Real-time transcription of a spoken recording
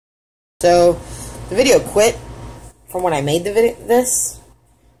So, the video quit from when I made the video, so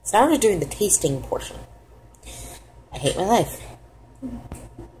now I'm just doing the tasting portion. I hate my life.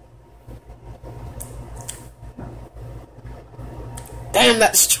 Damn,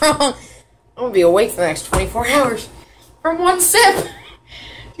 that's strong. I'm gonna be awake for the next 24 hours from one sip.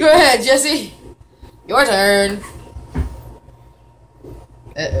 Go ahead, Jesse. Your turn.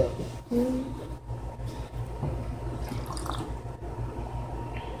 Uh-oh.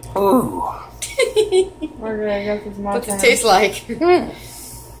 Ooh. Margaret, I guess it's my What's turn. it taste like?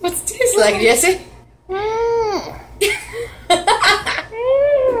 What's it taste like, Jesse?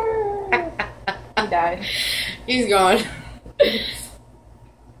 He died. He's gone.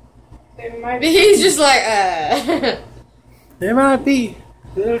 It might be. He's just like, There might be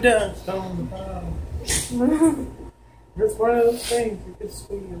little dust on the bottom. It's one of those things you can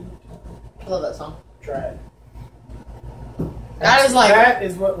squeeze. I love that song. Try it. That is like, That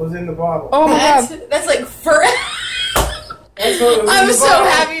is what was in the bottle. Oh my god. that's like for. That's what was I in was the so bottle.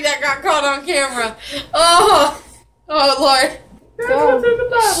 happy that got caught on camera. Oh Lord. That's what's in the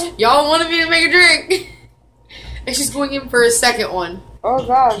bottle. Y'all wanted me to make a drink. And she's going in for a second one. Oh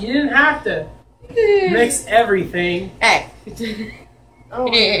god. You didn't have to mix everything. Hey. Oh.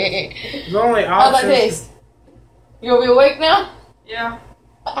 There's only How'd that options. taste? You gonna be awake now? Yeah.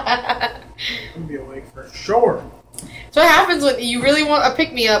 I'll be awake for sure. So what happens when you really want a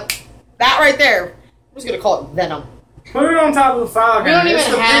pick-me-up? That right there. I'm just gonna call it Venom. Put it on top of the file We don't guy. It's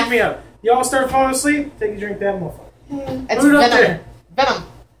even the have- pick me up. Y'all start falling asleep, take a drink of that motherfucker. It's Put it up Venom. there. Venom.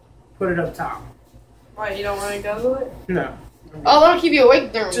 Put it up top. Why, you don't want to guzzle it? No. Oh, that'll keep you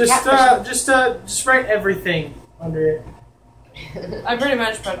awake during Just write everything under it. I pretty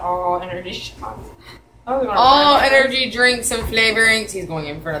much put all energy shots. I was gonna all write it. energy drinks and flavorings. He's going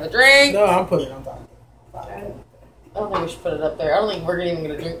in for another drink. No, I'm putting it on top. I don't think we should put it up there. I don't think we're even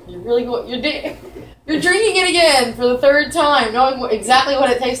gonna drink. You're really going. You're drinking it again for the third time, knowing exactly what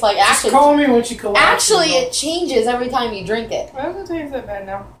it tastes like. Just Actually, call me when she collapses. it changes every time you drink it. Why does it taste that bad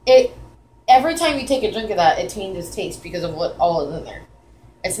now? Every time you take a drink of that, it changes taste because of what all is in there.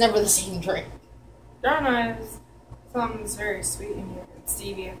 It's never the same drink. Darn, something's very sweet in here. It's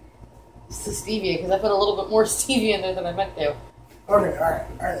stevia. It's the stevia because I put a little bit more stevia in there than I meant to. Okay, alright,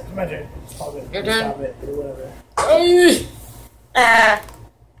 it's my turn. Stop it. Your turn? Stop it, or whatever. Ah.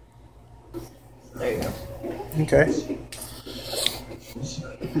 There you go. Okay.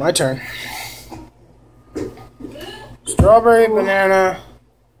 My turn. Strawberry, banana,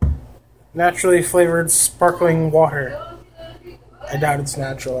 naturally flavored sparkling water. I doubt it's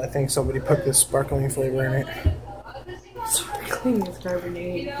natural. I think somebody put this sparkling flavor in it. Clean this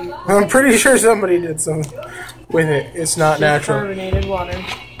carbonated. I'm pretty sure somebody did some with it. It's not natural. Carbonated water.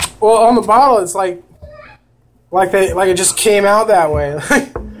 Well, on the bottle, it's like it just came out that way,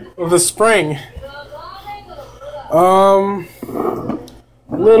 of the spring. A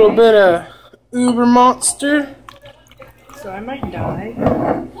little bit of Uber Monster So I might die.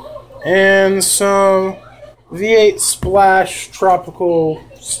 and some V8 Splash tropical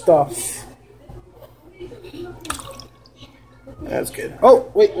stuff. That's good. Oh,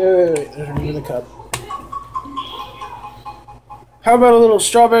 wait. There's room in the cup. How about a little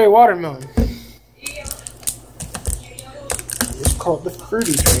strawberry watermelon? Let's call it the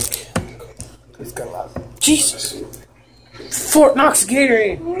fruity drink. It's got a lot of... Jesus! Fort Knox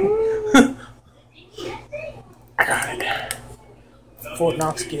Gatorade! I got it. Fort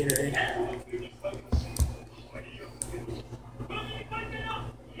Knox Gatorade.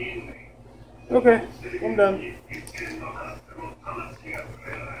 Okay, I'm done.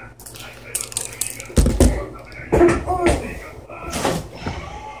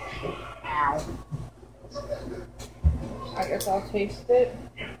 I guess I'll taste it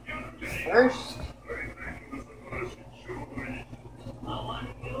first.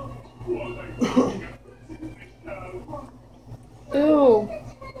 Ew.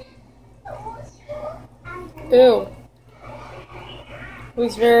 Ew. It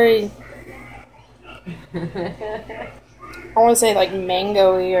was very... I want to say like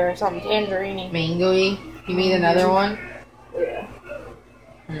mango-y or something, tangerine-y. Mango-y. You mean another one? Yeah.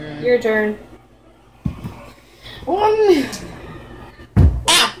 Mm. Your turn. One.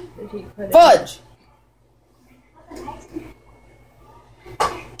 Ah! Did he put it- Fudge.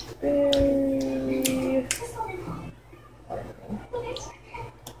 Berry.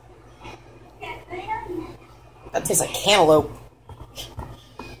 That tastes like cantaloupe.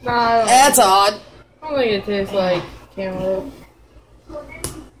 No, That's odd. I don't think it tastes like cantaloupe.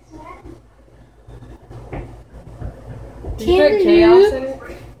 Did you put chaos in it?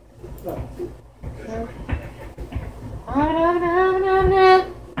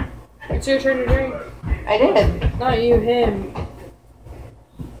 It's your turn to drink. I did. Not you, him.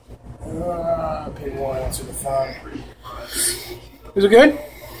 People won't answer the phone. Is it good?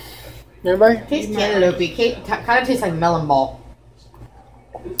 Everybody? Tastes cantaloupe. Kind of tastes like melon ball.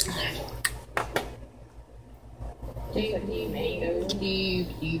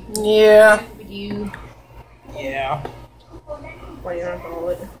 Yeah. Yeah. Why you don't call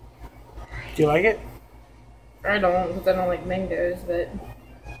it? Do you like it? I don't, because I don't like mangoes, but...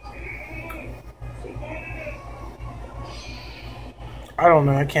 I don't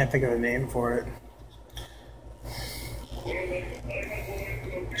know. I can't think of a name for it.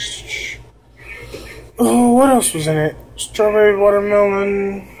 Oh, what else was in it? Strawberry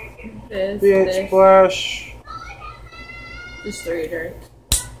watermelon, This. splash. Just 3 drinks.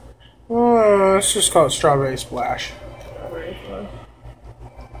 Let's just call it strawberry splash. Strawberry flush.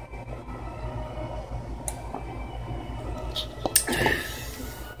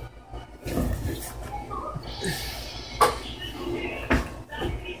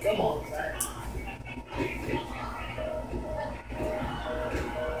 Come on, Zach.